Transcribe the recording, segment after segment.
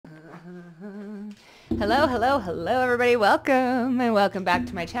Hello, hello, hello everybody. Welcome and welcome back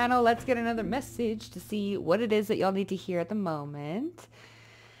to my channel. Let's get another message to see what it is that y'all need to hear at the moment.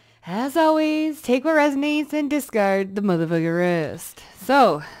 As always, take what resonates and discard the motherfucker rest.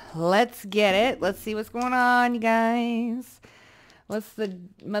 So, let's get it. Let's see what's going on, you guys. What's the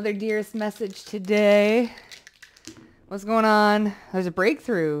Mother Dearest message today? What's going on? There's a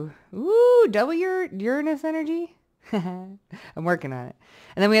breakthrough. Ooh, double your Uranus energy. I'm working on it.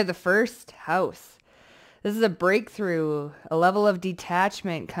 And then we have the first house. This is a breakthrough, a level of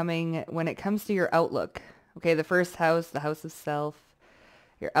detachment coming when it comes to your outlook. Okay, the first house, the house of self,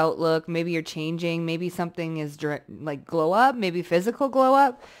 your outlook, maybe you're changing, maybe something is like glow up, maybe physical glow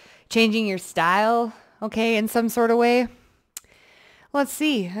up, changing your style, okay, in some sort of way. Let's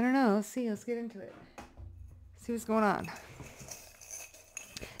see. I don't know. Let's see. Let's get into it. See what's going on.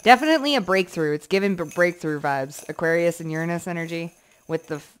 Definitely a breakthrough. It's giving breakthrough vibes. Aquarius and Uranus energy with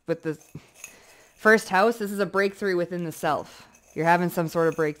the first house. This is a breakthrough within the self. You're having some sort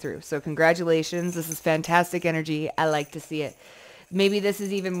of breakthrough. So congratulations. This is fantastic energy. I like to see it. Maybe this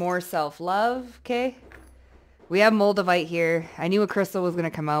is even more self-love. Okay. We have Moldavite here. I knew a crystal was going to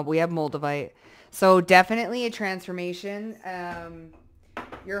come out, but we have Moldavite. So definitely a transformation.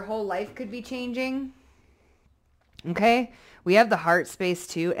 Your whole life could be changing. Okay. We have the heart space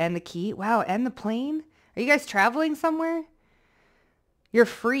too, and the key. Wow. And the plane. Are you guys traveling somewhere? You're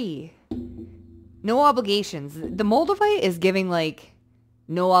free. No obligations. The Moldavite is giving like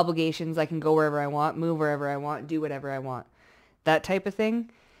no obligations. I can go wherever I want, move wherever I want, do whatever I want. That type of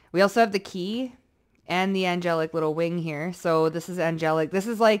thing. We also have the key and the angelic little wing here. So this is angelic. This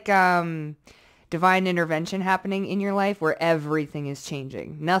is like divine intervention happening in your life where everything is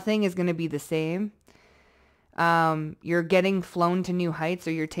changing. Nothing is going to be the same. You're getting flown to new heights,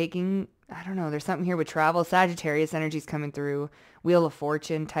 or you're taking, I don't know, there's something here with travel. Sagittarius energy's coming through. Wheel of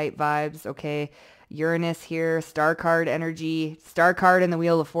Fortune type vibes. Okay. Uranus here. Star card energy. Star card and the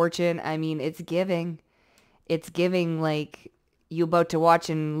Wheel of Fortune. I mean, it's giving like you about to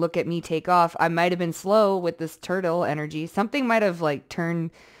watch and look at me take off. I might have been slow with this turtle energy. Something might have like turned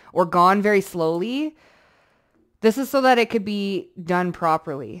or gone very slowly. This is so that it could be done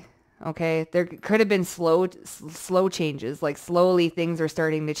properly. Okay, there could have been slow changes, like slowly things are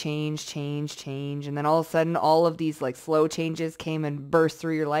starting to change. And then all of a sudden, all of these like slow changes came and burst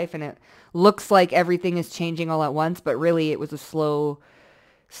through your life, and it looks like everything is changing all at once, but really it was a slow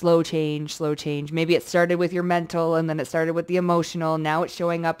change. Maybe it started with your mental, and then it started with the emotional. Now it's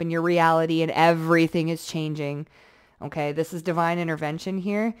showing up in your reality, and everything is changing. Okay, this is divine intervention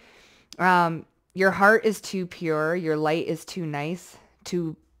here. Your heart is too pure. Your light is too nice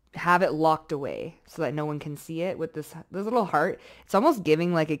to have it locked away so that no one can see it with this little heart. It's almost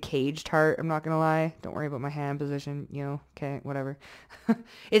giving like a caged heart. I'm not going to lie. Don't worry about my hand position, you know, okay, whatever.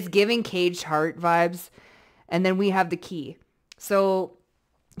 It's giving caged heart vibes. And then we have the key. So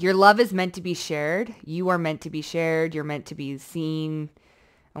your love is meant to be shared. You are meant to be shared. You're meant to be seen.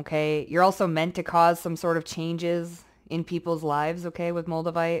 Okay. You're also meant to cause some sort of changes in people's lives. Okay. With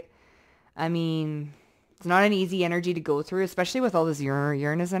Moldavite. I mean, it's not an easy energy to go through, especially with all this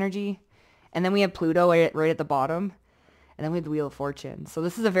Uranus energy. And then we have Pluto right at the bottom. And then we have the Wheel of Fortune. So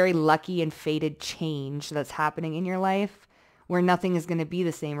this is a very lucky and fated change that's happening in your life where nothing is going to be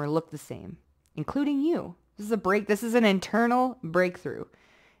the same or look the same, including you. This is a break. This is an internal breakthrough.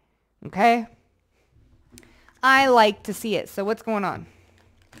 Okay? I like to see it. So what's going on?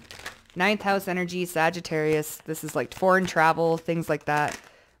 Ninth house energy, Sagittarius. This is like foreign travel, things like that.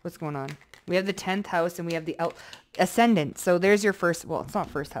 What's going on? We have the 10th house and we have the ascendant. So there's your first, well, it's not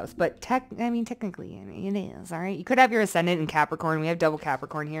first house, but technically it is, all right? You could have your ascendant in Capricorn. We have double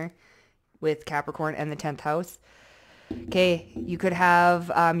Capricorn here with Capricorn and the 10th house. Okay, you could have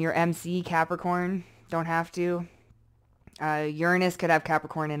your MC Capricorn. Don't have to. Uranus could have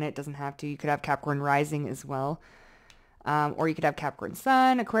Capricorn in it. Doesn't have to. You could have Capricorn rising as well. Or you could have Capricorn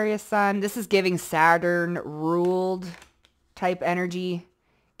sun, Aquarius sun. This is giving Saturn ruled type energy.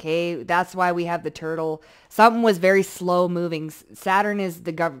 Okay, that's why we have the turtle. Something was very slow moving. Saturn is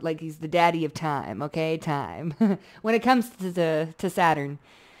like he's the daddy of time. Okay, time. When it comes to Saturn,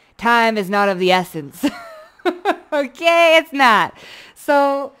 time is not of the essence. Okay, it's not.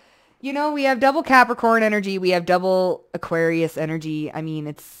 So, you know, we have double Capricorn energy. We have double Aquarius energy. I mean,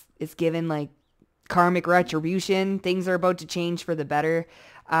 it's given like karmic retribution. Things are about to change for the better.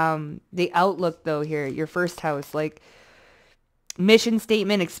 The outlook though here, your first house, like mission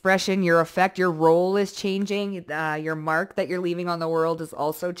statement, expression, your effect, your role is changing. Your mark that you're leaving on the world is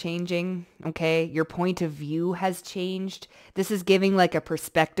also changing. Okay. Your point of view has changed. This is giving like a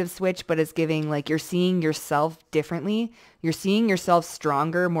perspective switch, but it's giving like you're seeing yourself differently. You're seeing yourself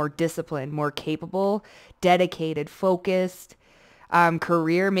stronger, more disciplined, more capable, dedicated, focused.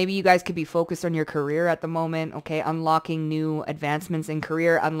 Career, maybe you guys could be focused on your career at the moment. Okay. Unlocking new advancements in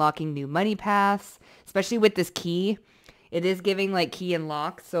career, unlocking new money paths, especially with this key. It is giving like key and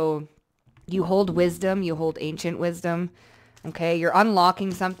lock. So you hold wisdom, you hold ancient wisdom. Okay. You're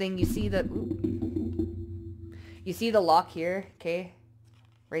unlocking something. You see the lock here. Okay.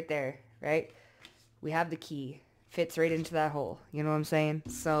 Right there. Right. We have the key. Fits right into that hole. You know what I'm saying?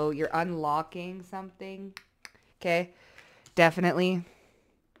 So you're unlocking something. Okay. Definitely.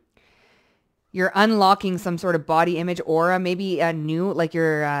 You're unlocking some sort of body image aura, maybe a new, like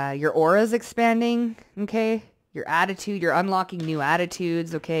your aura's expanding, okay? Your attitude, you're unlocking new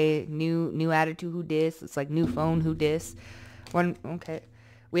attitudes, okay? New attitude, who dis? It's like new phone, who dis? Okay.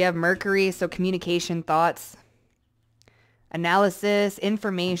 We have Mercury, so communication, thoughts, analysis,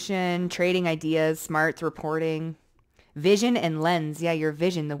 information, trading ideas, smarts, reporting. Vision and lens. Yeah, your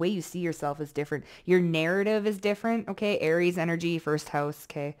vision, the way you see yourself is different. Your narrative is different, okay? Aries energy, first house,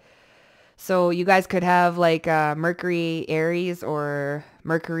 okay? So you guys could have like Mercury, Aries, or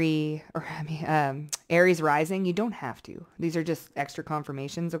Mercury, or Aries rising. You don't have to. These are just extra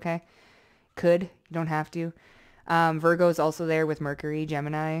confirmations, okay? Could. You don't have to. Virgo is also there with Mercury,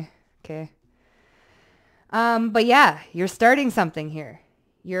 Gemini, okay? But yeah, you're starting something here.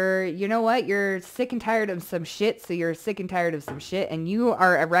 You know what? You're sick and tired of some shit, so you're sick and tired of some shit, and you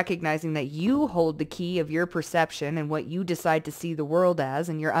are recognizing that you hold the key of your perception and what you decide to see the world as,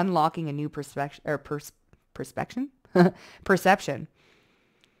 and you're unlocking a new perception. Perception.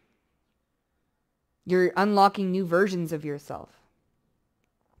 You're unlocking new versions of yourself.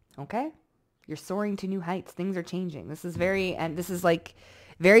 Okay? You're soaring to new heights. Things are changing. This is like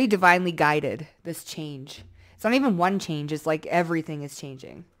very divinely guided, this change. It's not even one change. It's like everything is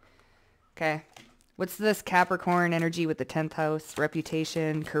changing. Okay. What's this Capricorn energy with the 10th house?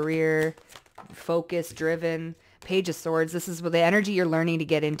 Reputation, career, focus, driven, Page of Swords. This is the energy you're learning to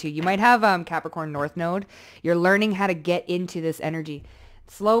get into. You might have Capricorn North Node. You're learning how to get into this energy.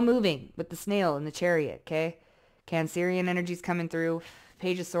 Slow moving with the snail and the chariot. Okay. Cancerian energy's coming through.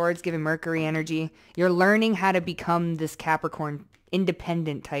 Page of Swords giving Mercury energy. You're learning how to become this Capricorn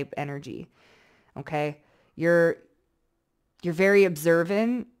independent type energy. Okay. You're very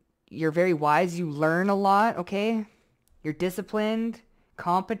observant. You're very wise. You learn a lot, okay? You're disciplined,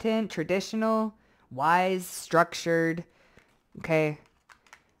 competent, traditional, wise, structured, okay?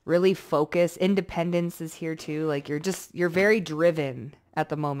 Really focused. Independence is here too. Like you're very driven at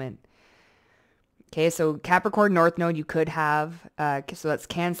the moment. Okay, so Capricorn North Node you could have. So that's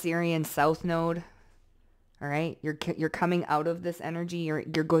Cancerian South Node. All right, you're coming out of this energy.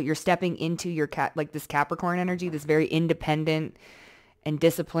 You're stepping into your this Capricorn energy, this very independent and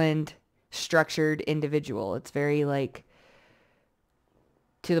disciplined, structured individual. It's very like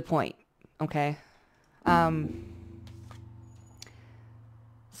to the point. Okay.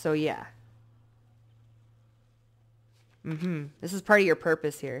 So yeah. This is part of your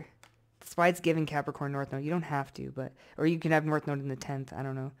purpose here. That's why it's giving Capricorn North Node. You don't have to, or you can have North Node in the 10th. I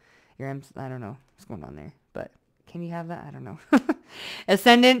don't know. I don't know what's going on there. But can you have that? I don't know.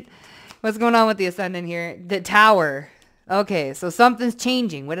 Ascendant. What's going on with the ascendant here? The Tower. Okay, so something's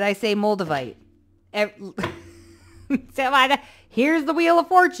changing. What did I say? Moldavite. Here's the Wheel of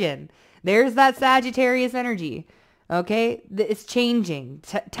Fortune. There's that Sagittarius energy. Okay? It's changing.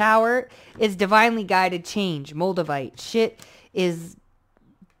 Tower is divinely guided change. Moldavite. Shit is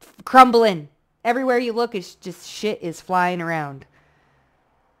crumbling. Everywhere you look, it's just shit is flying around.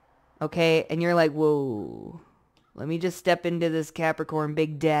 Okay, and you're like, whoa, let me just step into this Capricorn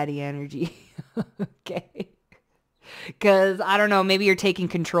Big Daddy energy. Okay. Because, I don't know, maybe you're taking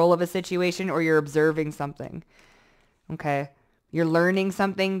control of a situation or you're observing something. Okay. You're learning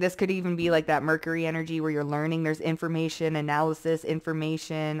something. This could even be like that Mercury energy where you're learning. There's information, analysis,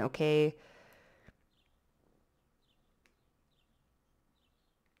 information. Okay.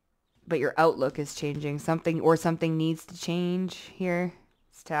 But your outlook is changing. Something needs to change here.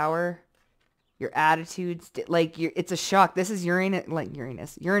 Tower, your attitudes, like it's a shock. This is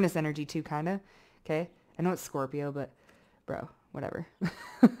Uranus energy too, kind of. Okay, I know it's Scorpio, but bro, whatever.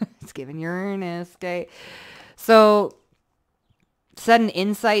 It's giving Uranus. Okay, so sudden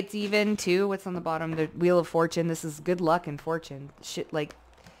insights even too. What's on the bottom? The Wheel of Fortune. This is good luck and fortune. Shit, like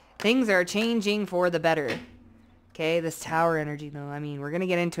things are changing for the better. Okay, this tower energy, though. I mean, we're going to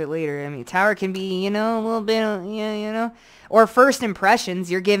get into it later. I mean, tower can be, a little bit, or first impressions.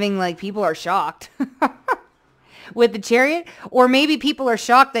 You're giving, like, people are shocked with the chariot. Or maybe people are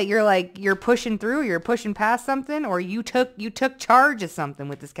shocked that you're pushing through, you're pushing past something, or you took charge of something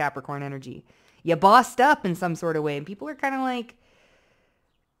with this Capricorn energy. You bossed up in some sort of way, and people are kind of like,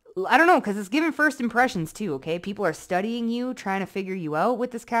 I don't know, because it's giving first impressions too, okay? People are studying you, trying to figure you out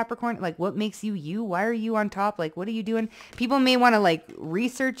with this Capricorn. Like, what makes you you? Why are you on top? Like, what are you doing? People may want to, like,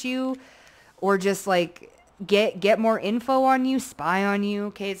 research you or just, like, get more info on you, spy on you,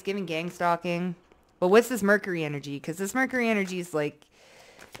 okay? It's giving gang stalking. But what's this Mercury energy? Because this Mercury energy is, like,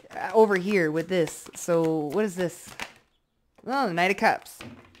 over here with this. So, what is this? Oh, the Knight of Cups.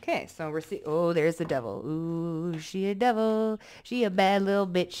 Okay, so we're seeing, oh, there's the devil. Ooh, she a devil. She a bad little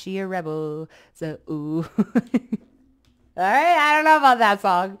bitch. She a rebel. So, ooh. All right, I don't know about that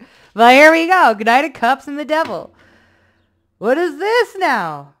song. But here we go. Knight of Cups and the devil. What is this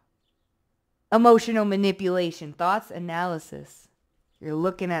now? Emotional manipulation. Thoughts, analysis. You're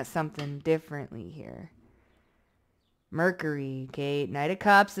looking at something differently here. Mercury, okay? Knight of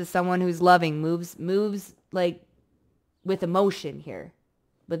Cups is someone who's loving, moves like with emotion here.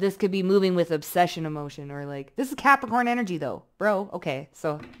 But this could be moving with obsession emotion, or like, this is Capricorn energy though, bro. Okay,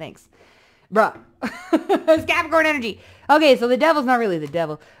 so thanks. Bruh. It's Capricorn energy. Okay, so the devil's not really the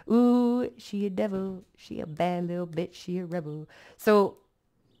devil. Ooh, she a devil. She a bad little bitch. She a rebel. So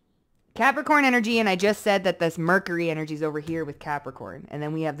Capricorn energy, and I just said that this Mercury energy is over here with Capricorn. And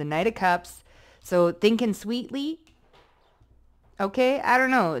then we have the Knight of Cups. So thinking sweetly. Okay, I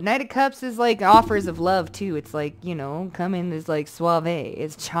don't know. Knight of Cups is like offers of love too. It's like, come in is like suave.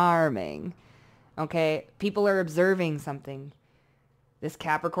 It's charming. Okay, people are observing something. This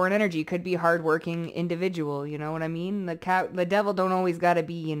Capricorn energy could be hardworking individual. You know what I mean? The devil don't always gotta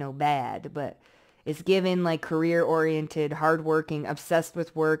be, bad, but it's given like career oriented, hardworking, obsessed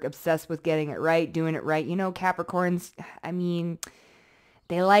with work, obsessed with getting it right, doing it right. Capricorns, I mean,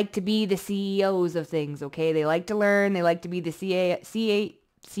 they like to be the CEOs of things, okay? They like to learn. They like to be the CEO.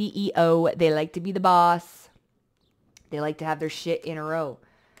 They like to be the boss. They like to have their shit in a row,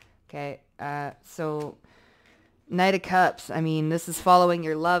 okay? So Knight of Cups, I mean, this is following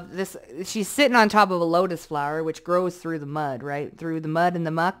your love. She's sitting on top of a lotus flower, which grows through the mud, right? Through the mud and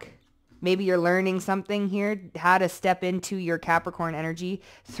the muck. Maybe you're learning something here, how to step into your Capricorn energy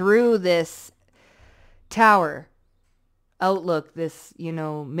through this tower. Outlook, this,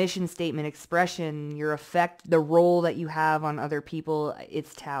 mission statement, expression, your effect, the role that you have on other people.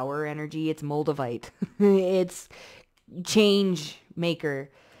 It's tower energy. It's Moldavite. It's change maker.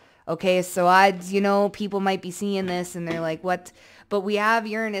 Okay, so odds, people might be seeing this and they're like, what? But we have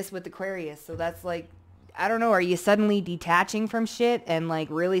Uranus with Aquarius. So that's like, I don't know. Are you suddenly detaching from shit and like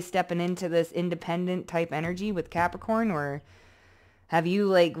really stepping into this independent type energy with Capricorn, or have you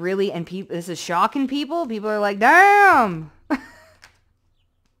like really, and people, this is shocking people. People are like, damn,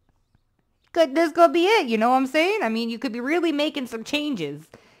 this could be it. You know what I'm saying? I mean, you could be really making some changes,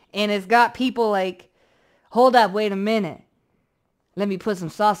 and it's got people like, hold up, wait a minute. Let me put some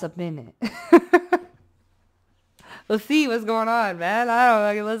sauce up in it. Let's see what's going on, man. I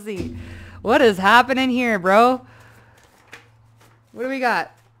don't know. Let's see. What is happening here, bro? What do we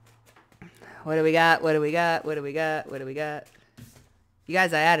got? What do we got? What do we got? What do we got? What do we got? You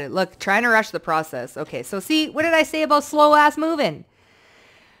guys, I added. Look, trying to rush the process. Okay, so see, what did I say about slow ass moving?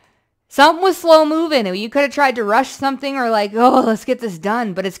 Something was slow moving. You could have tried to rush something or like, oh, let's get this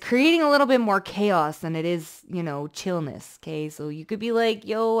done. But it's creating a little bit more chaos than it is, chillness. Okay, so you could be like,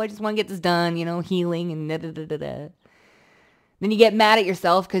 yo, I just want to get this done, healing and da-da-da-da-da. Then you get mad at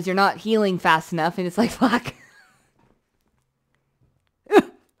yourself because you're not healing fast enough. And it's like, fuck.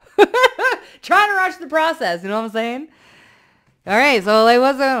 Trying to rush the process. You know what I'm saying? All right, so like,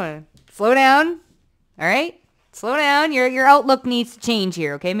 what's going? Slow down. All right, slow down. Your outlook needs to change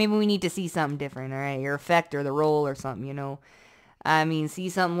here. Okay, maybe we need to see something different. All right, your effect or the role or something. I mean, see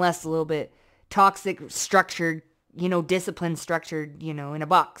something less, a little bit toxic, structured. Discipline structured. In a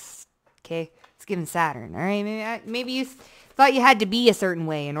box. Okay, it's giving Saturn. All right, maybe you thought you had to be a certain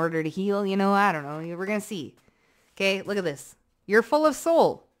way in order to heal. I don't know. We're gonna see. Okay, look at this. You're full of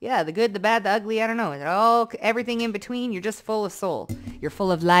soul. Yeah, the good, the bad, the ugly, I don't know. Everything in between, you're just full of soul. You're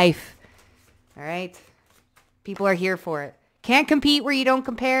full of life. All right? People are here for it. Can't compete where you don't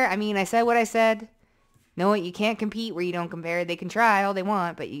compare. I mean, I said what I said. No, you can't compete where you don't compare. They can try all they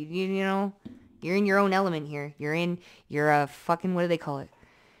want, but you're in your own element here. You're a fucking, what do they call it?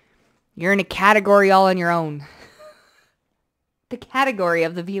 You're in a category all on your own. The category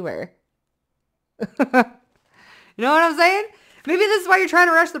of the viewer. You know what I'm saying? Maybe this is why you're trying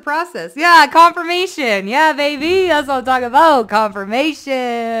to rush the process. Yeah, confirmation. Yeah, baby. That's what I'm talking about.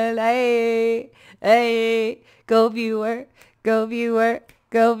 Confirmation. Hey. Hey. Go viewer. Go viewer.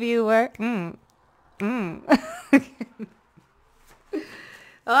 Go viewer.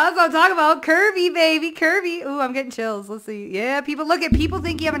 Oh, that's what I'm talking about. Curvy, baby. Curvy. Ooh, I'm getting chills. Let's see. Yeah, people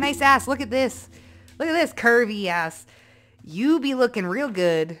think you have a nice ass. Look at this. Look at this curvy ass. You be looking real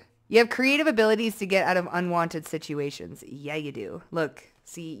good. You have creative abilities to get out of unwanted situations. Yeah, you do. Look,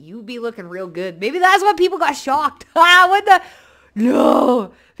 see, you be looking real good. Maybe that's why people got shocked. What the?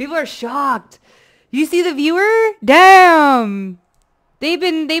 No. People are shocked. You see the viewer? Damn. They've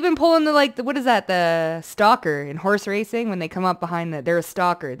been pulling what is that? The stalker in horse racing when they come up behind they're a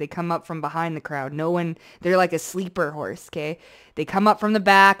stalker. They come up from behind the crowd. They're like a sleeper horse, okay? They come up from the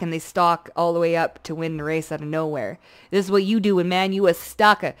back and they stalk all the way up to win the race out of nowhere. This is what you do when, man, you a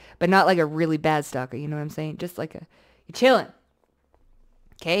stalker, but not like a really bad stalker, you know what I'm saying? Just like you're chilling.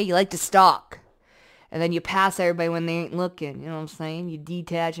 Okay? You like to stalk. And then you pass everybody when they ain't looking, you know what I'm saying? You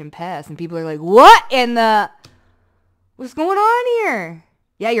detach and pass and people are like, "What in the... What's going on here?"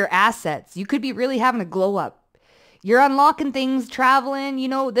 Yeah, your assets. You could be really having a glow up. You're unlocking things, traveling. You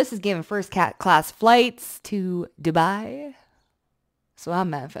know, this is giving first class flights to Dubai. So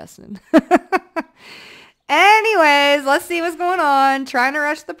I'm manifesting. Anyways, let's see what's going on. Trying to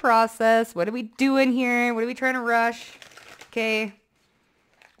rush the process. What are we doing here? What are we trying to rush? Okay.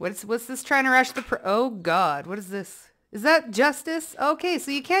 What's this trying to rush oh God, what is this? Is that justice? Okay,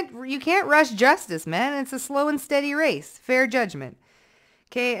 so you can't rush justice, man. It's a slow and steady race. Fair judgment.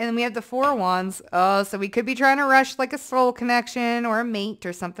 Okay, and then we have the 4 of Wands. Oh, so we could be trying to rush like a soul connection or a mate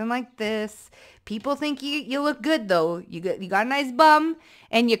or something like this. People think you look good though. You got a nice bum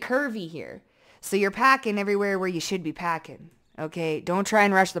and you're curvy here. So you're packing everywhere where you should be packing. Okay, don't try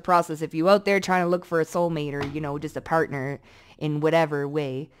and rush the process. If you out there trying to look for a soulmate or, you know, just a partner in whatever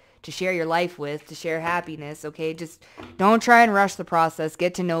way to share your life with, to share happiness, okay? Just don't try and rush the process.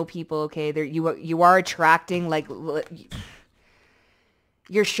 Get to know people, okay? You are attracting, like,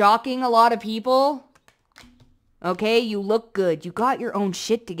 you're shocking a lot of people, okay? You look good. You got your own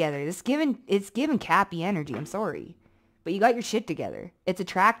shit together. It's giving Cappy energy. I'm sorry. But you got your shit together. It's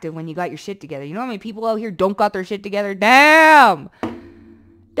attractive when you got your shit together. You know how many people out here don't got their shit together? Damn!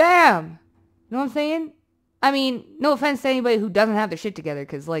 Damn! You know what I'm saying? I mean, no offense to anybody who doesn't have their shit together,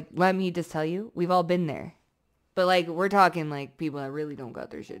 because, like, let me just tell you, we've all been there. But, like, we're talking, like, people that really don't got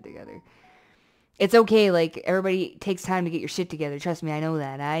their shit together. It's okay, like, everybody takes time to get your shit together. Trust me, I know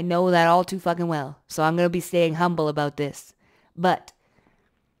that. I know that all too fucking well. So I'm going to be staying humble about this. But,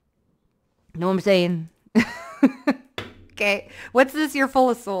 you know what I'm saying? Okay, what's this? You're full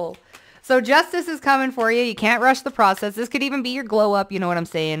of soul. So justice is coming for you. You can't rush the process. This could even be your glow up, you know what I'm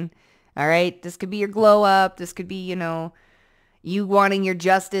saying? All right, this could be your glow up. This could be, you know, you wanting your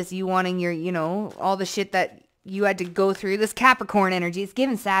justice, you wanting your, you know, all the shit that you had to go through. This Capricorn energy, it's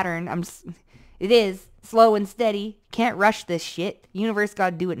giving Saturn. It is slow and steady. Can't rush this shit. Universe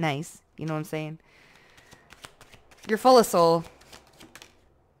got to do it nice. You know what I'm saying? You're full of soul.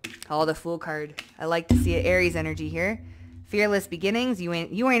 Oh, the Fool card. I like to see it. Aries energy here. Fearless beginnings. You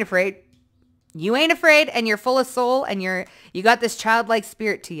ain't afraid. You ain't afraid, and you're full of soul, and you got this childlike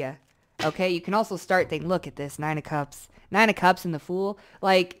spirit to you. Okay, you can also start thinking, look at this, 9 of Cups. 9 of Cups and the Fool.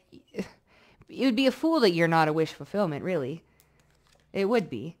 Like, it would be a fool that you're not a wish fulfillment, really. It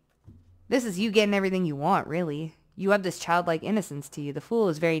would be. This is you getting everything you want, really. You have this childlike innocence to you. The Fool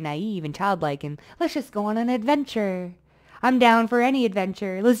is very naive and childlike, and let's just go on an adventure. I'm down for any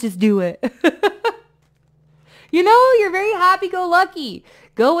adventure. Let's just do it. You know, you're very happy-go-lucky.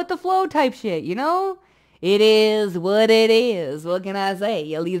 Go with the flow type shit, you know? It is what it is. What can I say?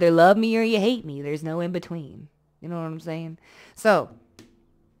 You'll either love me or you hate me. There's no in between. You know what I'm saying? So,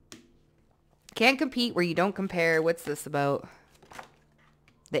 can't compete where you don't compare. What's this about?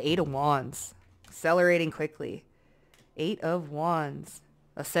 The 8 of Wands. Accelerating quickly. 8 of Wands.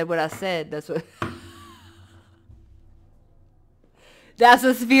 I said what I said. That's what... That's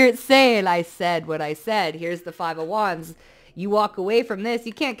what Spirit's saying. I said what I said. Here's the 5 of Wands. You walk away from this.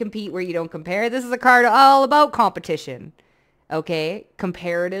 You can't compete where you don't compare. This is a card all about competition. Okay?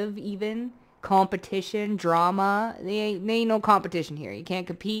 Comparative even. Competition. Drama. There ain't no competition here. You can't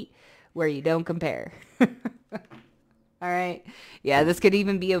compete where you don't compare. All right? Yeah, this could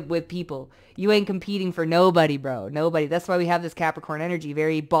even be with people. You ain't competing for nobody, bro. Nobody. That's why we have this Capricorn energy.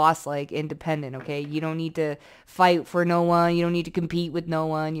 Very boss-like, independent, okay? You don't need to fight for no one. You don't need to compete with no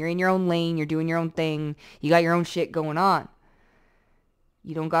one. You're in your own lane. You're doing your own thing. You got your own shit going on.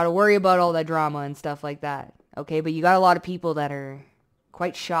 You don't got to worry about all that drama and stuff like that, okay? But you got a lot of people that are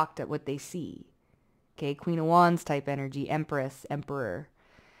quite shocked at what they see. Okay, Queen of Wands type energy, Empress, Emperor.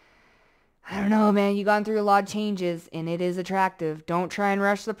 I don't know, man. You've gone through a lot of changes, and it is attractive. Don't try and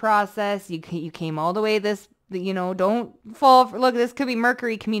rush the process. You came all the way this, don't fall for, look, this could be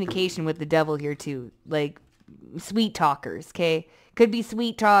Mercury communication with the devil here, too. Like, sweet talkers, okay? Could be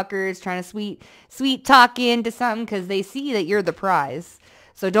sweet talkers trying to sweet talk you into something because they see that you're the prize.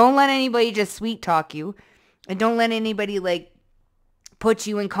 So don't let anybody just sweet talk you, and don't let anybody, like, put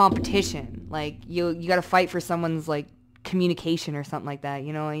you in competition. Like, you got to fight for someone's, like, communication or something like that.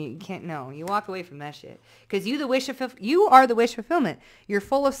 You can't know. You walk away from that shit because you are the wish fulfillment. You're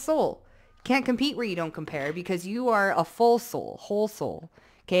full of soul. Can't compete where you don't compare because you are a full soul, whole soul.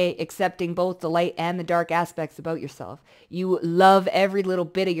 Okay, accepting both the light and the dark aspects about yourself. You love every little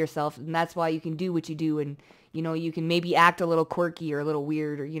bit of yourself, and that's why you can do what you do. And you can maybe act a little quirky or a little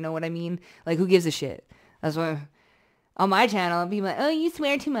weird, or you know what I mean. Like, who gives a shit? That's why on my channel, people are like, oh, you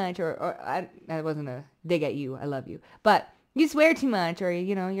swear too much, or that wasn't a dig at you. I love you, but you swear too much, or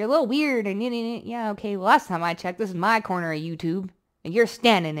you're a little weird, and yeah, okay. Well, last time I checked, this is my corner of YouTube, and you're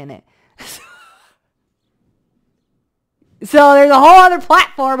standing in it. So there's a whole other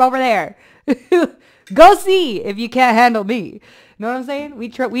platform over there. Go see if you can't handle me. Know what I'm saying?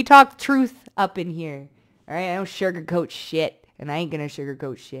 We talk truth up in here. All right, I don't sugarcoat shit, and I ain't gonna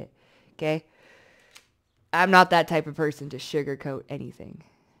sugarcoat shit. Okay. I'm not that type of person to sugarcoat anything.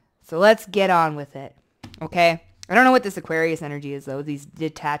 So let's get on with it. Okay? I don't know what this Aquarius energy is, though. These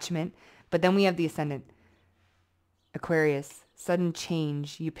detachment. But then we have the ascendant. Aquarius. Sudden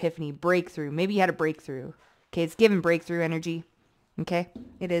change. Epiphany. Breakthrough. Maybe you had a breakthrough. Okay? It's giving breakthrough energy. Okay?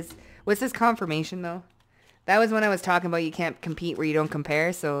 It is. What's this confirmation, though? That was when I was talking about you can't compete where you don't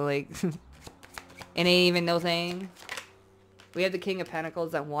compare. So, like, it ain't even no thing. We have the King of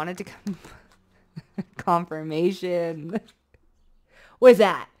Pentacles that wanted to come... Confirmation. What's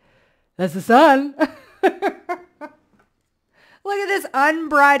that? That's the sun. Look at this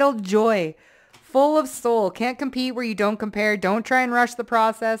unbridled joy. Full of soul. Can't compete where you don't compare. Don't try and rush the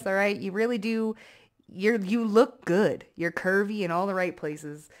process, all right? You really do. You look good. You're curvy in all the right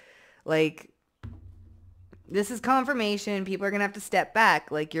places. Like, this is confirmation. People are going to have to step back.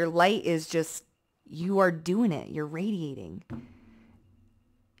 Like, your light is just, you are doing it. You're radiating.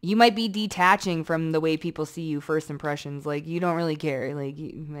 You might be detaching from the way people see you, first impressions. Like, you don't really care. Like,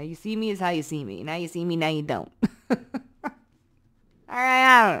 you see me is how you see me. Now you see me, now you don't. All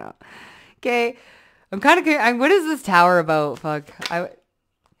right, I don't know. Okay, I'm kind of curious. What is this tower about? Fuck.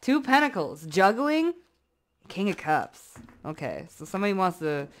 Two Pentacles. Juggling. King of Cups. Okay, so somebody wants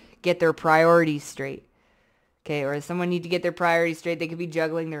to get their priorities straight. Okay, or someone need to get their priorities straight. They could be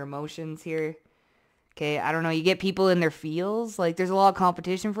juggling their emotions here. Okay, I don't know. You get people in their feels. Like, there's a lot of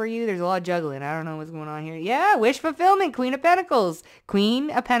competition for you. There's a lot of juggling. I don't know what's going on here. Yeah, wish fulfillment. Queen of Pentacles.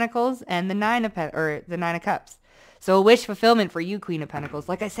 Queen of Pentacles and the Nine of Cups. So wish fulfillment for you, Queen of Pentacles.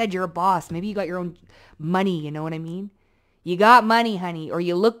 Like I said, you're a boss. Maybe you got your own money. You know what I mean? You got money, honey. Or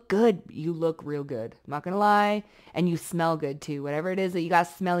you look good. You look real good. I'm not going to lie. And you smell good, too. Whatever it is that you got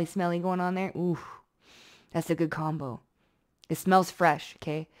smelly going on there. Ooh, that's a good combo. It smells fresh,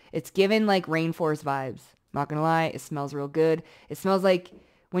 okay? It's given like rainforest vibes. Not gonna lie, it smells real good. It smells like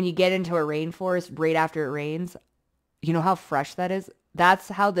when you get into a rainforest right after it rains. You know how fresh that is? That's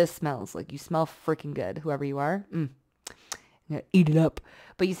how this smells. Like, you smell freaking good, whoever you are. Eat it up.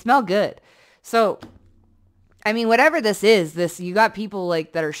 But you smell good. So, I mean, whatever this is, you got people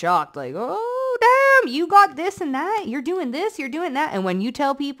like that are shocked. Like, oh, damn, you got this and that. You're doing this, you're doing that. And when you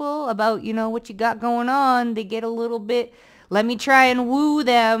tell people about, what you got going on, they get a little bit... Let me try and woo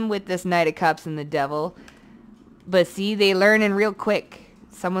them with this Knight of Cups and the Devil. But see, they learning real quick.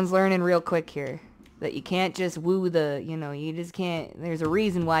 Someone's learning real quick here. That you can't just woo you just can't. There's a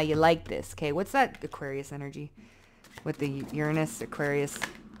reason why you like this. Okay, what's that Aquarius energy? With the Uranus, Aquarius.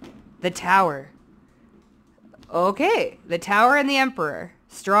 The Tower. Okay, the Tower and the Emperor.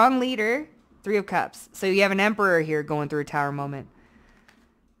 Strong leader, Three of Cups. So you have an Emperor here going through a Tower moment.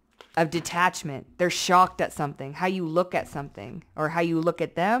 Of detachment. They're shocked at something. How you look at something. Or how you look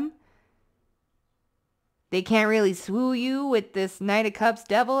at them. They can't really swoo you with this Knight of Cups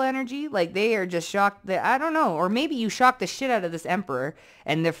Devil energy. Like, they are just shocked. I don't know. Or maybe you shocked the shit out of this Emperor.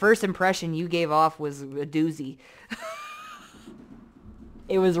 And the first impression you gave off was a doozy.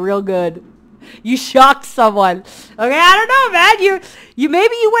 It was real good. You shocked someone. Okay, I don't know, man. You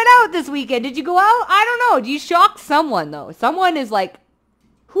maybe you went out this weekend. Did you go out? I don't know. You shocked someone, though. Someone is like,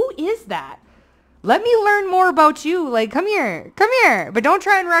 who is that? Let me learn more about you. Like, come here. Come here. But don't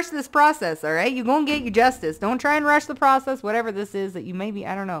try and rush this process, all right? You're going to get your justice. Don't try and rush the process, whatever this is that you maybe,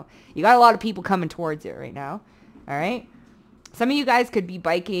 I don't know. You got a lot of people coming towards it right now, all right? Some of you guys could be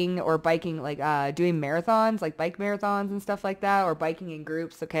biking or biking, like doing marathons, like bike marathons and stuff like that, or biking in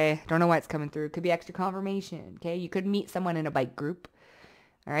groups, okay? Don't know why it's coming through. Could be extra confirmation, okay? You could meet someone in a bike group,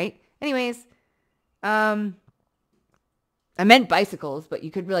 all right? Anyways, I meant bicycles, but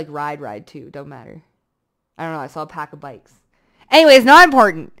you could be like ride too. Don't matter. I don't know. I saw a pack of bikes. Anyways, not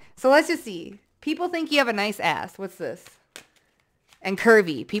important. So let's just see. People think you have a nice ass. What's this? And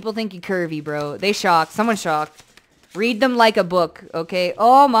curvy. People think you curvy, bro. They shocked. Someone's shocked. Read them like a book, okay?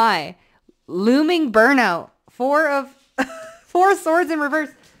 Oh my. Looming burnout. 4 of 4 swords in reverse.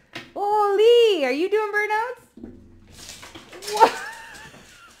 Holy, are you doing burnouts? What?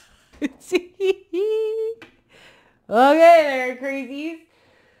 Okay, there, crazies.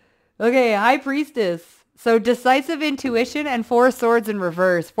 Okay, High Priestess. So decisive intuition and 4 swords in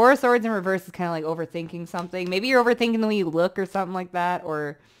reverse. 4 swords in reverse is kind of like overthinking something. Maybe you're overthinking the way you look or something like that,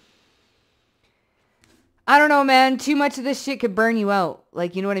 or I don't know, man. Too much of this shit could burn you out.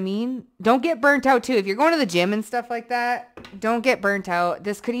 Like, you know what I mean? Don't get burnt out, too. If you're going to the gym and stuff like that, don't get burnt out.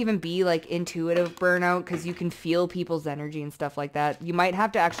 This could even be, like, intuitive burnout because you can feel people's energy and stuff like that. You might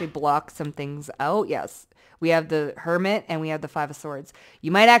have to actually block some things out. Yes. We have the Hermit and we have the 5 of Swords. You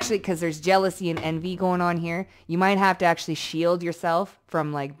might actually, because there's jealousy and envy going on here, you might have to actually shield yourself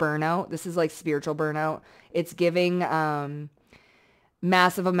from, like, burnout. This is, like, spiritual burnout. It's giving,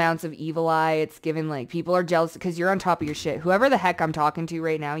 massive amounts of evil eye. It's given like people are jealous because you're on top of your shit. Whoever the heck I'm talking to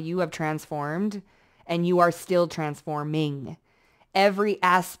right now, you have transformed and you are still transforming. Every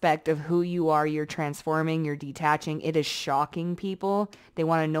aspect of who you are, you're transforming, you're detaching. It is shocking people. They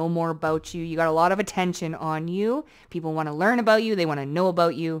want to know more about you. You got a lot of attention on you. People want to learn about you. They want to know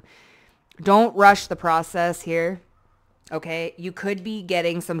about you. Don't rush the process here. Okay, you could be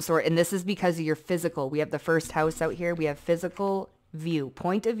getting some sort, and this is because of your physical. We have the first house out here. We have physical view,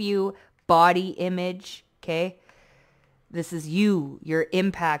 point of view, body image, okay? This is you, your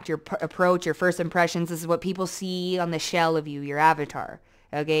impact, your approach, your first impressions. This is what people see on the shell of you, your avatar,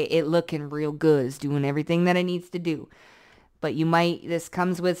 okay? It looking real good. It's doing everything that it needs to do. But you might, this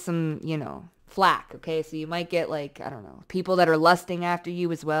comes with some, you know, flack, okay? So you might get like, I don't know, people that are lusting after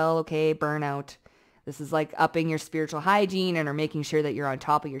you as well, okay? Burnout. This is like upping your spiritual hygiene and are making sure that you're on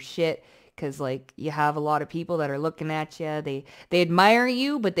top of your shit. Because, like, you have a lot of people that are looking at you. They admire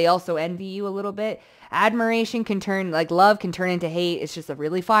you, but they also envy you a little bit. Admiration can turn, like, love can turn into hate. It's just a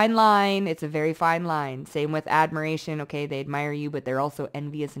really fine line. It's a very fine line. Same with admiration. Okay, they admire you, but they're also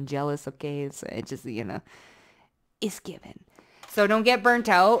envious and jealous. Okay, so it just, you know, it's given. So don't get burnt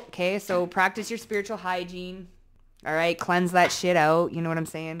out. Okay, so practice your spiritual hygiene. All right, cleanse that shit out. You know what I'm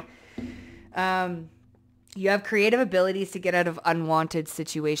saying? You have creative abilities to get out of unwanted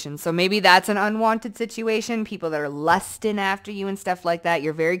situations. So maybe that's an unwanted situation. People that are lusting after you and stuff like that.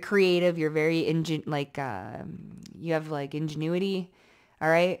 You're very creative. You're very, you have like ingenuity. All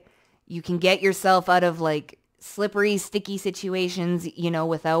right. You can get yourself out of like slippery, sticky situations, you know,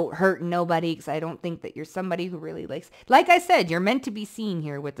 without hurting nobody. Because I don't think that you're somebody who really likes, like I said, you're meant to be seen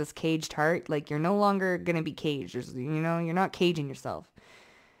here with this caged heart. Like you're no longer going to be caged. You know, you're not caging yourself.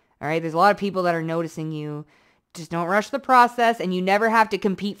 All right, there's a lot of people that are noticing you. Just don't rush the process, and you never have to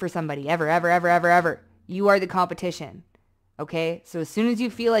compete for somebody, ever, ever, ever, ever, ever. You are the competition, okay? So as soon as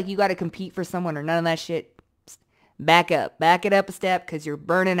you feel like you got to compete for someone or none of that shit, back up. Back it up a step because you're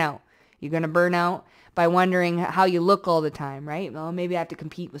burning out. You're going to burn out by wondering how you look all the time, right? Well, maybe I have to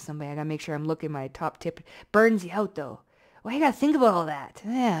compete with somebody. I got to make sure I'm looking my top tip. Burns you out, though. Why you got to think about all that?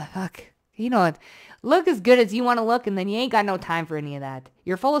 Yeah, fuck. You know, look as good as you want to look, and then you ain't got no time for any of that.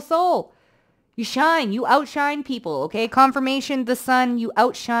 You're full of soul. You shine. You outshine people, okay? Confirmation, the sun, you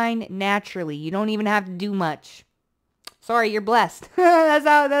outshine naturally. You don't even have to do much. Sorry, you're blessed. That's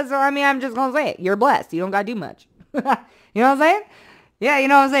how, I mean, I'm just going to say it. You're blessed. You don't got to do much. You know what I'm saying? Yeah, you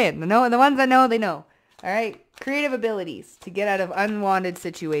know what I'm saying. The ones that know, they know. All right? Creative abilities to get out of unwanted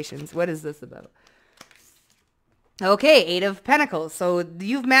situations. What is this about? Okay, 8 of Pentacles. So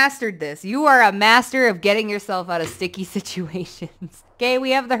you've mastered this. You are a master of getting yourself out of sticky situations. Okay, we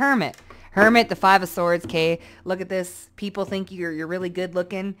have the Hermit. Hermit, the 5 of Swords. Okay, look at this. People think you're really good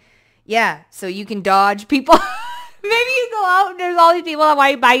looking. Yeah, so you can dodge people. Maybe you go out and there's all these people that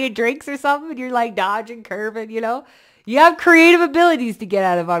want to buy you drinks or something and you're like dodging, curving, you know. You have creative abilities to get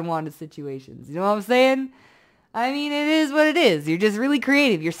out of unwanted situations. You know what I'm saying? I mean, it is what it is. You're just really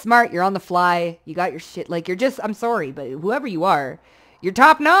creative. You're smart. You're on the fly. You got your shit. Like, you're just, I'm sorry, but whoever you are, you're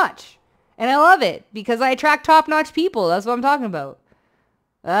top notch. And I love it because I attract top notch people. That's what I'm talking about.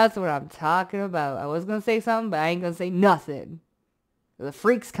 That's what I'm talking about. I was going to say something, but I ain't going to say nothing. The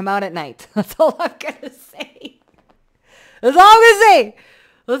freaks come out at night. That's all I'm going to say. That's all I'm going to say.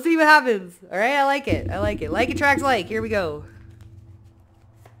 Let's see what happens. All right, I like it. I like it. Like attracts like. Here we go.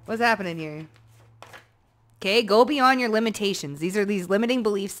 What's happening here? Okay, go beyond your limitations. These are these limiting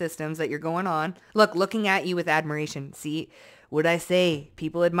belief systems that you're going on. Look, looking at you with admiration. See, what'd I say?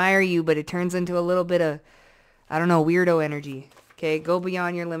 People admire you, but it turns into a little bit of, I don't know, weirdo energy. Okay, go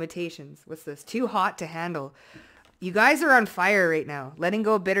beyond your limitations. What's this? Too hot to handle. You guys are on fire right now. Letting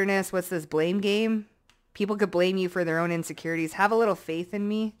go of bitterness. What's this? Blame game? People could blame you for their own insecurities. Have a little faith in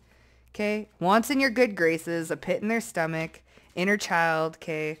me. Okay, wants in your good graces, a pit in their stomach, inner child.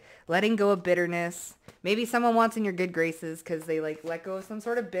 Okay, letting go of bitterness. Maybe someone wants in your good graces because they like let go of some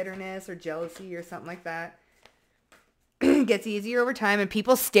sort of bitterness or jealousy or something like that. Gets easier over time and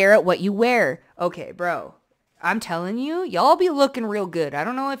people stare at what you wear. Okay, bro. I'm telling you, y'all be looking real good. I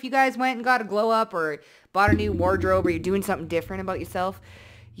don't know if you guys went and got a glow up or bought a new wardrobe or you're doing something different about yourself.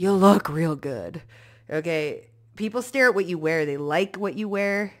 You look real good. Okay. People stare at what you wear. They like what you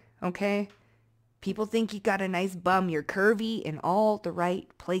wear. Okay. People think you got a nice bum. You're curvy in all the right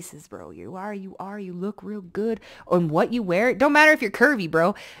places, bro. You look real good on what you wear. It don't matter if you're curvy,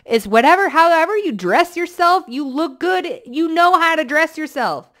 bro. It's however you dress yourself, you look good. You know how to dress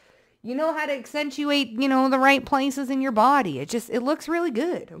yourself. You know how to accentuate, the right places in your body. It looks really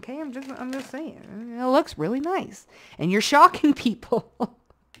good. Okay. I'm just saying it looks really nice and you're shocking people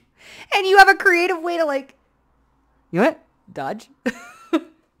and you have a creative way to you know what? Dodge.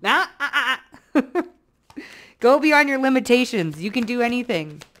 Nah, Go beyond your limitations. You can do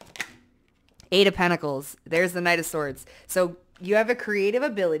anything. 8 of Pentacles. There's the Knight of Swords. So you have a creative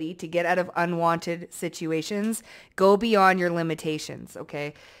ability to get out of unwanted situations. Go beyond your limitations,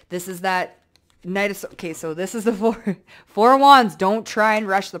 okay? This is that Knight of Swords. Okay, so this is the Four of Wands. Don't try and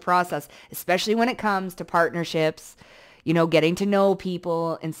rush the process, especially when it comes to partnerships, getting to know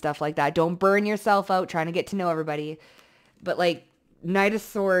people and stuff like that. Don't burn yourself out trying to get to know everybody. But Knight of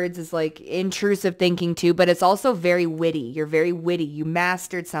Swords is intrusive thinking too, but it's also very witty. You're very witty. You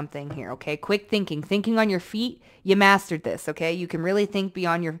mastered something here, okay? Quick thinking on your feet. You mastered this, okay? You can really think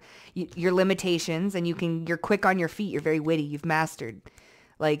beyond your limitations, and you're quick on your feet. You're very witty. You've mastered.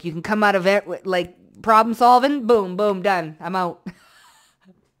 You can come out of it problem solving. Boom, boom, done. I'm out.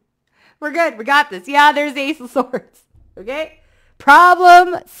 We're good. We got this. Yeah, there's the Ace of Swords, okay?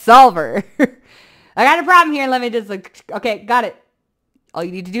 Problem solver. I got a problem here. Let me just okay, got it. All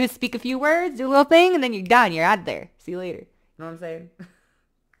you need to do is speak a few words, do a little thing, and then you're done. You're out of there. See you later. You know what I'm saying?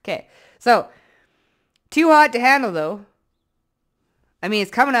 Okay. So, too hot to handle, though. I mean, it's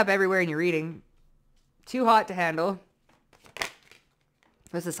coming up everywhere in your reading. Too hot to handle.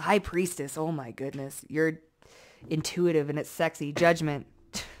 There's this High Priestess. Oh, my goodness. You're intuitive, and it's sexy. Judgment.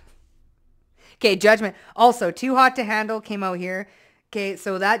 Okay, Judgment. Also, too hot to handle came out here. Okay,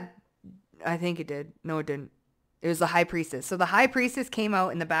 so that... I think it did. No, it didn't. It was the High Priestess. So the High Priestess came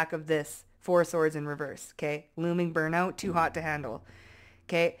out in the back of this 4 Swords in reverse. Okay. Looming burnout. Too hot to handle.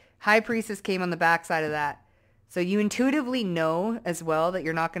 Okay. High Priestess came on the back side of that. So you intuitively know as well that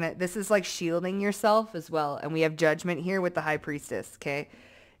you're not going to, this is shielding yourself as well. And we have Judgment here with the High Priestess. Okay.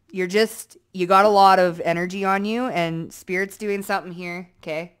 You got a lot of energy on you and Spirit's doing something here.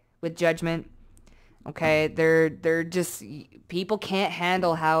 Okay. With Judgment. Okay. They're just, people can't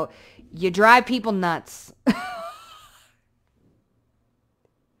handle how you drive people nuts.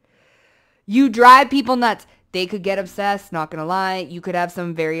 You drive people nuts. They could get obsessed, not gonna lie. You could have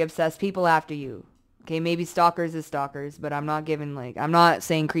some very obsessed people after you. Okay, maybe stalkers is stalkers, but I'm not giving I'm not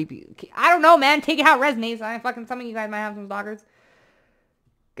saying creepy. I don't know, man. Take it how it resonates. Some of you guys might have some stalkers.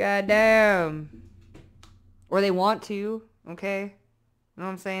 God damn. Or they want to, okay? You know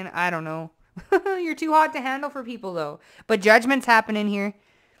what I'm saying? I don't know. You're too hot to handle for people, though. But Judgment's happening here.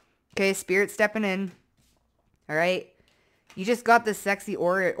 Okay, Spirit stepping in. All right? You just got this sexy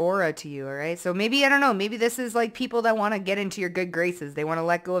aura to you, all right? So maybe, I don't know, maybe this is people that want to get into your good graces. They want to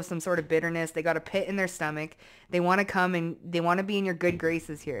let go of some sort of bitterness. They got a pit in their stomach. They want to come and they want to be in your good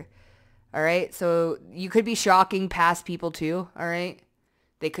graces here, all right? So you could be shocking past people too, all right?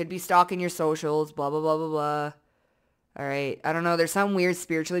 They could be stalking your socials, blah, blah, blah, blah, blah. All right? I don't know. There's something weird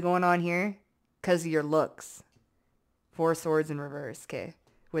spiritually going on here because of your looks. 4 Swords in reverse, okay,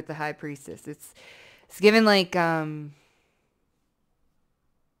 with the High Priestess. It's given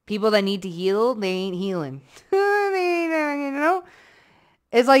people that need to heal, they ain't healing.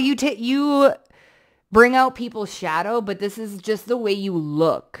 It's you bring out people's shadow, but this is just the way you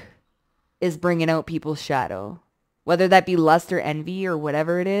look is bringing out people's shadow. Whether that be lust or envy or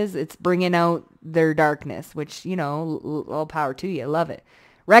whatever it is, it's bringing out their darkness, which, all power to you. Love it.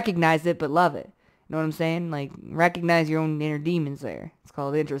 Recognize it, but love it. You know what I'm saying? Recognize your own inner demons there. It's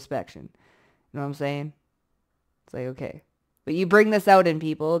called introspection. You know what I'm saying? It's okay. But you bring this out in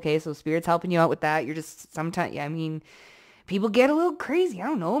people, okay? So Spirit's helping you out with that. You're just sometimes, People get a little crazy. I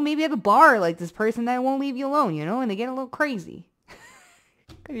don't know. Maybe at the bar, like this person that won't leave you alone, you know, and they get a little crazy.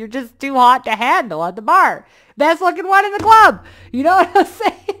 You're just too hot to handle at the bar. Best looking one in the club. You know what I'm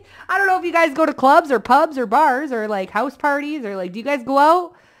saying? I don't know if you guys go to clubs or pubs or bars or like house parties or like, do you guys go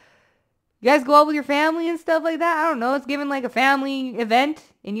out? You guys go out with your family and stuff like that? I don't know. It's given like a family event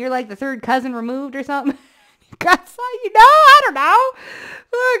and you're like the third cousin removed or something. That's how you know. I don't know.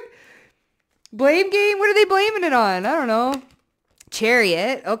 Look. Blame game? What are they blaming it on? I don't know.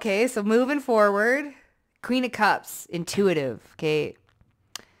 Chariot. Okay, so moving forward. Queen of Cups. Intuitive. Okay.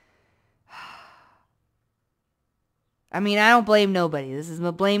 I mean, I don't blame nobody. This is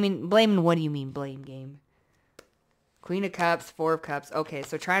blaming. What do you mean blame game? Queen of Cups, Four of Cups. Okay,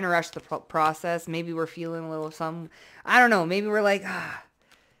 so trying to rush the process. Maybe we're feeling a little something. I don't know. Maybe we're like,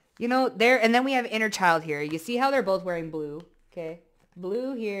 you know, there. And then we have inner child here. You see how they're both wearing blue? Okay.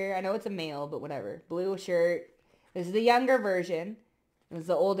 Blue here. I know it's a male, but whatever. Blue shirt. This is the younger version. This is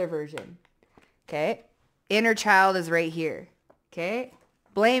the older version. Okay. Inner child is right here. Okay.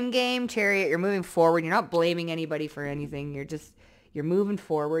 Blame game, Chariot. You're moving forward. You're not blaming anybody for anything. You're moving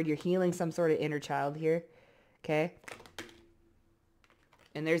forward. You're healing some sort of inner child here. Okay.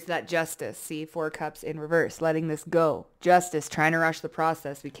 And there's that Justice. See, Four Cups in reverse. Letting this go. Justice. Trying to rush the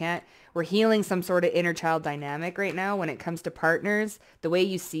process. We're healing some sort of inner child dynamic right now when it comes to partners. The way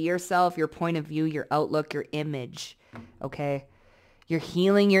you see yourself, your point of view, your outlook, your image. Okay. You're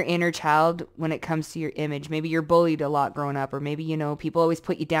healing your inner child when it comes to your image. Maybe you're bullied a lot growing up, or maybe, you know, people always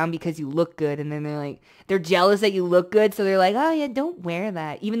put you down because you look good. And then they're jealous that you look good. So they're like, oh yeah, don't wear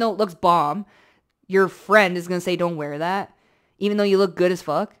that. Even though it looks bomb, your friend is going to say, don't wear that. Even though you look good as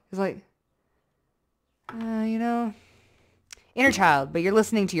fuck. It's like, you know, inner child, but you're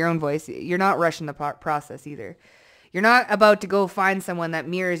listening to your own voice. You're not rushing the process either. You're not about to go find someone that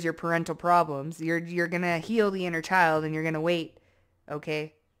mirrors your parental problems. You're going to heal the inner child and you're going to wait.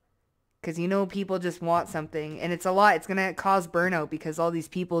 Okay? Because you know people just want something. And it's a lot. It's going to cause burnout because all these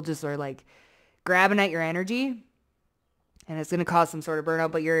people just are like grabbing at your energy. And it's going to cause some sort of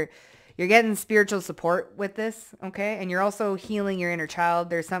burnout. But you're getting spiritual support with this, okay? And you're also healing your inner child.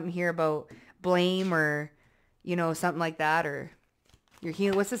 There's something here about blame or, you know, something like that. Or you're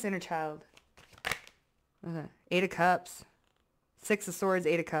healing. What's this inner child? Eight of Cups. Six of Swords,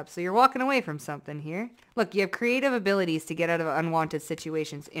 Eight of Cups. So you're walking away from something here. Look, you have creative abilities to get out of unwanted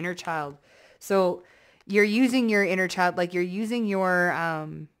situations. Inner child. So you're using your inner child, like you're using your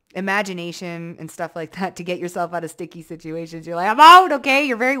imagination and stuff like that to get yourself out of sticky situations. You're like, I'm out, okay?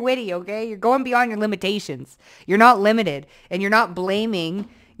 You're very witty, okay? You're going beyond your limitations. You're not limited, and you're not blaming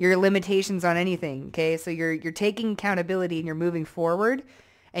your limitations on anything, okay? So you're taking accountability and you're moving forward,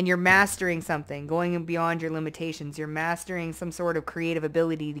 and you're mastering something, going beyond your limitations. You're mastering some sort of creative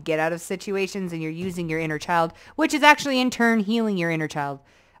ability to get out of situations, and you're using your inner child, which is actually in turn healing your inner child,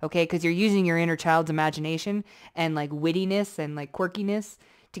 okay? Because you're using your inner child's imagination and like wittiness and like quirkiness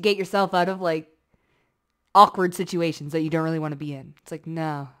to get yourself out of like awkward situations that you don't really want to be in. It's like,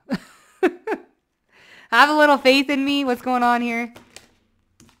 no. Have a little faith in me. What's going on here?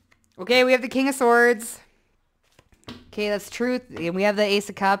 Okay, we have the King of Swords. Okay, that's truth. And we have the Ace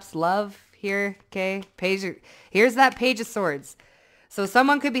of Cups, love here. Okay, here's that Page of Swords. So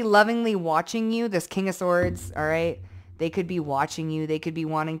someone could be lovingly watching you, this King of Swords, all right? They could be watching you. They could be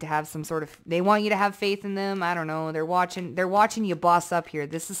wanting to have some sort of, they want you to have faith in them. I don't know. They're watching you boss up here.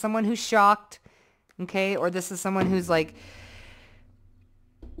 This is someone who's shocked, okay? Or this is someone who's like,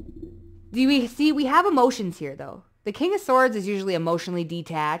 we have emotions here though. The King of Swords is usually emotionally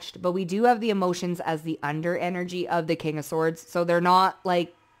detached, but we do have the emotions as the under energy of the King of Swords. So they're not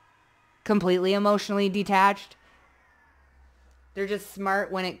like completely emotionally detached. They're just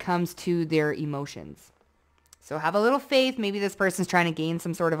smart when it comes to their emotions. So have a little faith. Maybe this person's trying to gain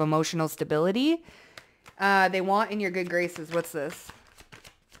some sort of emotional stability. They want in your good graces. What's this?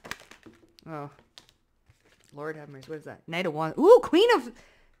 Oh, Lord have mercy. What is that? Knight of Wands. Ooh, Queen of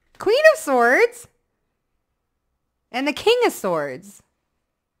Swords. And the King of Swords.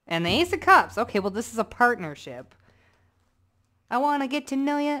 And the Ace of Cups. Okay, well, this is a partnership. I want to get to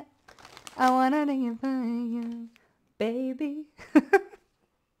know you. I want to get to know you, baby.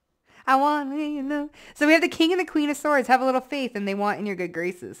 I want to, you know. So we have the King and the Queen of Swords. Have a little faith, and they want in your good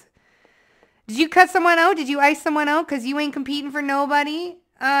graces. Did you cut someone out? Did you ice someone out because you ain't competing for nobody?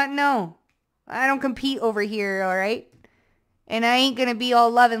 No. I don't compete over here, all right? And I ain't going to be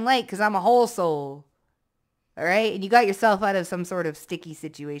all love and light because I'm a whole soul. All right? And you got yourself out of some sort of sticky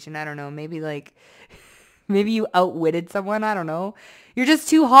situation. I don't know. Maybe like, maybe you outwitted someone. I don't know. You're just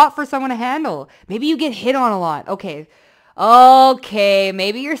too hot for someone to handle. Maybe you get hit on a lot. Okay. Okay,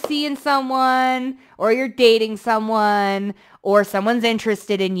 maybe you're seeing someone or you're dating someone or someone's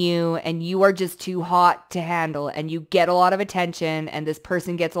interested in you and you are just too hot to handle and you get a lot of attention and this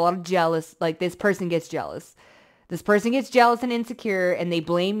person gets a lot of jealous. Like this person gets jealous. This person gets jealous and insecure and they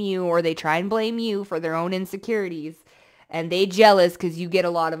blame you or they try and blame you for their own insecurities and they jealous because you get a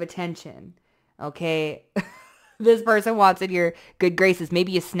lot of attention. Okay. This person wants in your good graces.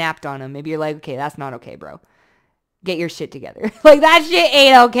 Maybe you snapped on them. Maybe you're like, okay, that's not okay, bro. Get your shit together. Like, that shit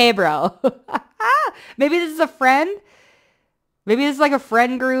ain't okay, bro. Maybe this is a friend. Maybe this is like a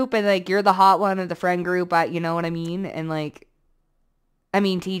friend group and like you're the hot one of the friend group. You know what I mean? And like, I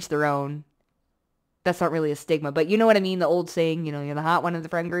mean, to each their own. That's not really a stigma, but you know what I mean? The old saying, you know, you're the hot one of the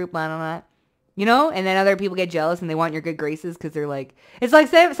friend group. I don't know. You know? And then other people get jealous and they want your good graces because they're like, it's like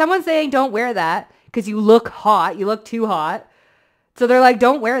someone saying don't wear that because you look hot. You look too hot. So they're like,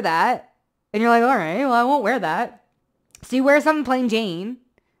 don't wear that. And you're like, all right, well, I won't wear that. So you wear something plain Jane.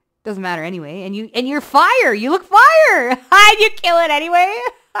 Doesn't matter anyway. And you're fire. You look fire. And you kill it anyway.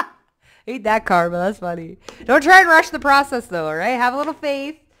 Hate that karma. That's funny. Don't try and rush the process though, all right? Have a little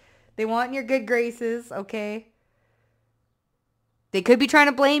faith. They want your good graces, okay? They could be trying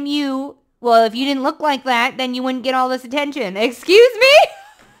to blame you. Well, if you didn't look like that, then you wouldn't get all this attention. Excuse me?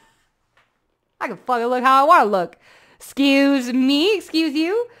 I can fucking look how I want to look. Excuse me? Excuse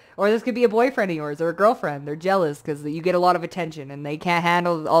you? Or this could be a boyfriend of yours or a girlfriend. They're jealous because you get a lot of attention and they can't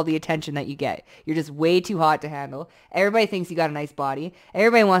handle all the attention that you get. You're just way too hot to handle. Everybody thinks you got a nice body.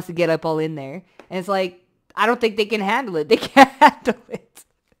 Everybody wants to get up all in there. And it's like, I don't think they can handle it. They can't handle it.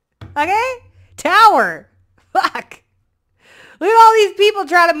 Okay? Tower. Fuck. Look at all these people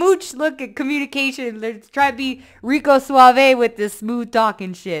trying to mooch. Look at communication. They're trying to be Rico Suave with this smooth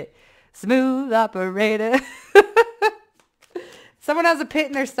talking shit. Smooth operator. Someone has a pit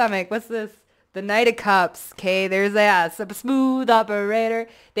in their stomach. What's this? The Knight of Cups. Okay, there's a smooth operator.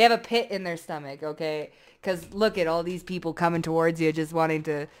 They have a pit in their stomach, okay? Because look at all these people coming towards you just wanting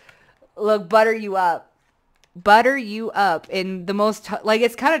to, look, butter you up. Butter you up in the most, like,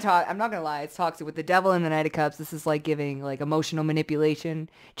 it's kind of, I'm not going to lie, it's toxic. With the Devil and the Knight of Cups, this is like giving, like, emotional manipulation.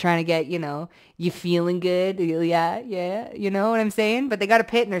 Trying to get, you know, you feeling good. Yeah, you know what I'm saying? But they got a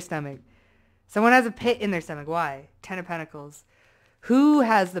pit in their stomach. Someone has a pit in their stomach. Why? 10 of Pentacles. Who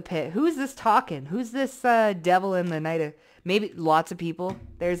has the pit? Who's this talking? Who's this Devil in the Knight of... Maybe lots of people.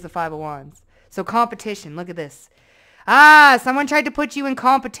 There's the 5 of Wands. So competition. Look at this. Someone tried to put you in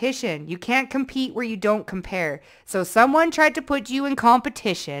competition. You can't compete where you don't compare. So someone tried to put you in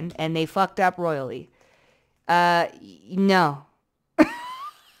competition and they fucked up royally. No.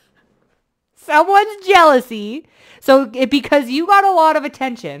 Someone's jealousy. So because you got a lot of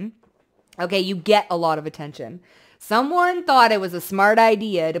attention... Okay, you get a lot of attention. Someone thought it was a smart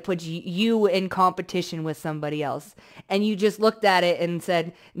idea to put you in competition with somebody else. And you just looked at it and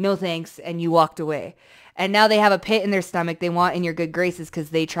said, no thanks, and you walked away. And now they have a pit in their stomach they want in your good graces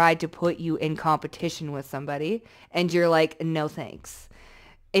because they tried to put you in competition with somebody. And you're like, no thanks.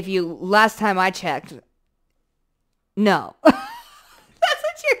 Last time I checked, no. That's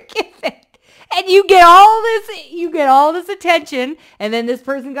what you're given. And you get all this attention, and then this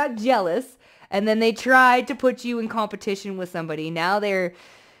person got jealous. And then they tried to put you in competition with somebody. Now they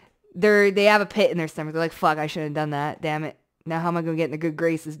have a pit in their stomach. They're like, fuck, I shouldn't have done that. Damn it. Now how am I going to get in the good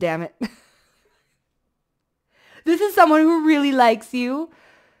graces? Damn it. This is someone who really likes you,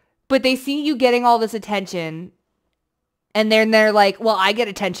 but they see you getting all this attention. And then they're like, well, I get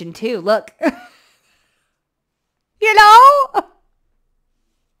attention too. Look. You know?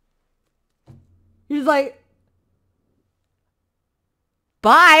 He's like,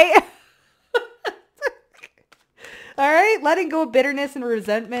 bye. All right, letting go of bitterness and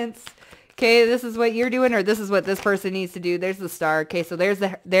resentments. Okay, this is what you're doing, or this is what this person needs to do. There's the Star. Okay, so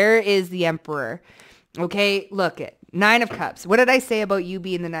there is the Emperor. Okay, look at 9 of Cups. What did I say about you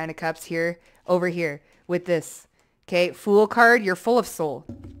being the 9 of Cups here, over here with this? Okay, Fool card. You're full of soul.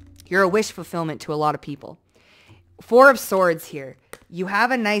 You're a wish fulfillment to a lot of people. 4 of Swords here. You have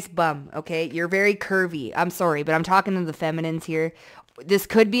a nice bum. Okay, you're very curvy. I'm sorry, but I'm talking to the feminines here. This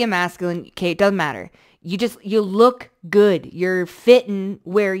could be a masculine. Okay, it doesn't matter. You look good. You're fitting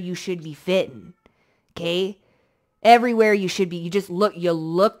where you should be fitting. Okay? Everywhere you should be. You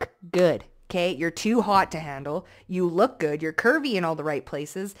look good. Okay? You're too hot to handle. You look good. You're curvy in all the right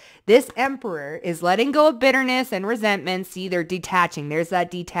places. This Emperor is letting go of bitterness and resentment. See, they're detaching. There's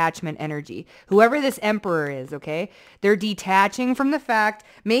that detachment energy. Whoever this Emperor is, okay? They're detaching from the fact,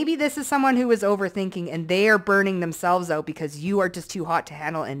 maybe this is someone who is overthinking and they are burning themselves out because you are just too hot to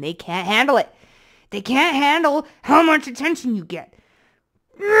handle and they can't handle it. They can't handle how much attention you get.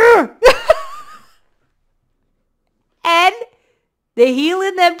 And They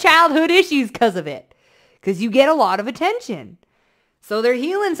healing them childhood issues because of it. Because you get a lot of attention. So they're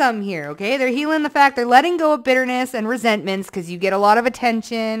healing something here, okay? They're healing the fact they're letting go of bitterness and resentments because you get a lot of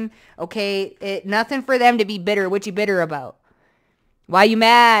attention, okay? Nothing for them to be bitter. What you bitter about? Why you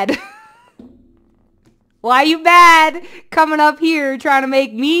mad? Why you mad coming up here trying to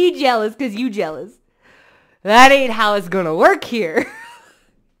make me jealous because you jealous? That ain't how it's going to work here.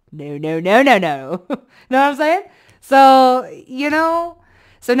 No. Know what I'm saying? So,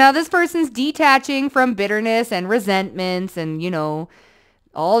 so now this person's detaching from bitterness and resentments and,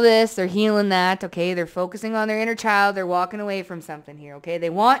 all this. They're healing that, okay? They're focusing on their inner child. They're walking away from something here, okay?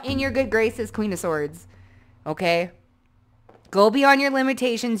 They want in your good graces, Queen of Swords, okay? Go beyond your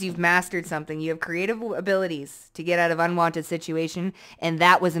limitations. You've mastered something. You have creative abilities to get out of unwanted situation, and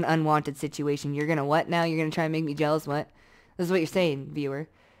that was an unwanted situation. You're going to what now? You're going to try and make me jealous? What? This is what you're saying, viewer.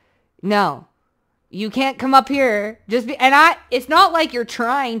 No. You can't come up here. It's not like you're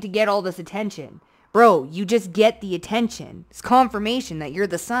trying to get all this attention. Bro, you just get the attention. It's confirmation that you're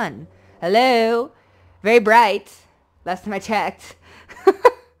the sun. Hello? Very bright. Last time I checked.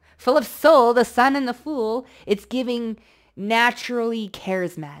 Full of soul, the sun and the fool. It's giving naturally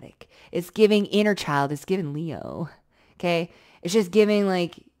charismatic. It's giving inner child. It's giving Leo. Okay? It's just giving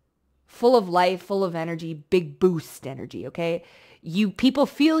like full of life, full of energy, big boost energy, okay? People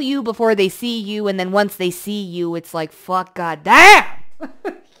feel you before they see you, and then once they see you, it's like, fuck, god damn!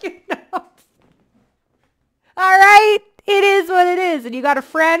 All right? It is what it is. And you got a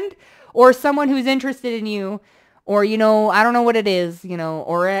friend or someone who's interested in you, or, I don't know what it is,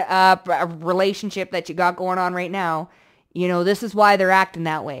 or a relationship that you got going on right now. This is why they're acting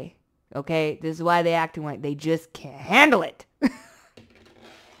that way. Okay? This is why they acting like they just can't handle it.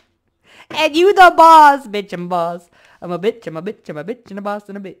 And you the boss, bitch, I'm boss. I'm a bitch, I'm a bitch, I'm a bitch, and a boss,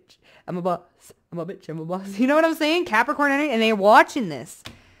 and a bitch. I'm a boss, I'm a bitch, I'm a boss. You know what I'm saying? Capricorn energy, and they're watching this.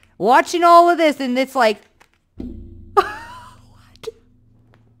 Watching all of this, and it's like, what?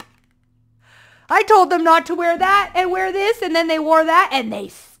 I told them not to wear that and wear this, and then they wore that, and they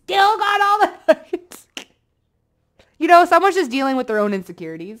still got all the... someone's just dealing with their own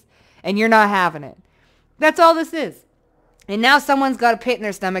insecurities, and you're not having it. That's all this is. And now someone's got a pit in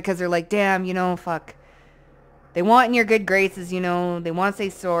their stomach because they're like, damn, fuck. They want in your good graces, they want to say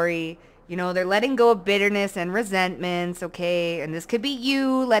sorry. They're letting go of bitterness and resentments, okay? And this could be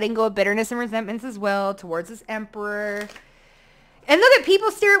you letting go of bitterness and resentments as well towards this emperor. And look at people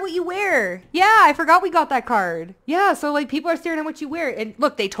stare at what you wear. Yeah, I forgot we got that card. Yeah, so like people are staring at what you wear. And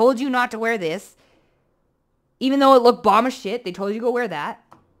look, they told you not to wear this. Even though it looked bomb as shit, they told you to go wear that.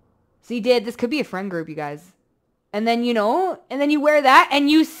 So you did. This could be a friend group, you guys. And then, and then you wear that and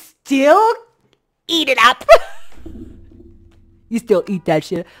you still eat it up. You still eat that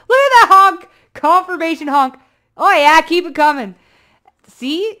shit. Look at that honk. Confirmation honk. Oh, yeah. Keep it coming.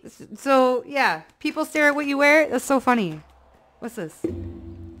 See? So, yeah. People stare at what you wear. That's so funny. What's this?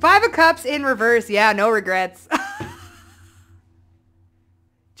 5 of Cups in reverse. Yeah, no regrets.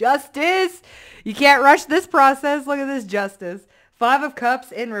 Justice. You can't rush this process. Look at this justice. 5 of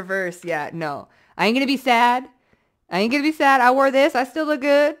Cups in reverse. Yeah, no. I ain't going to be sad. I wore this. I still look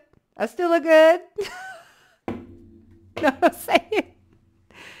good. You know what I'm saying?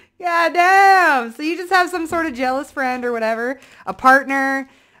 Yeah, damn. So you just have some sort of jealous friend or whatever. A partner,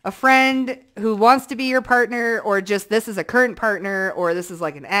 a friend who wants to be your partner, or just this is a current partner, or this is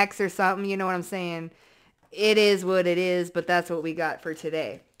like an ex or something. You know what I'm saying? It is what it is, but that's what we got for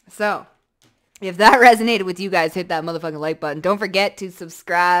today. So if that resonated with you guys, hit that motherfucking like button. Don't forget to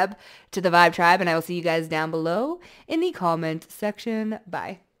subscribe to the Vibe Tribe, and I will see you guys down below in the comment section.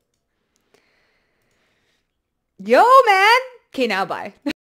 Bye. Yo, man. Okay, now bye.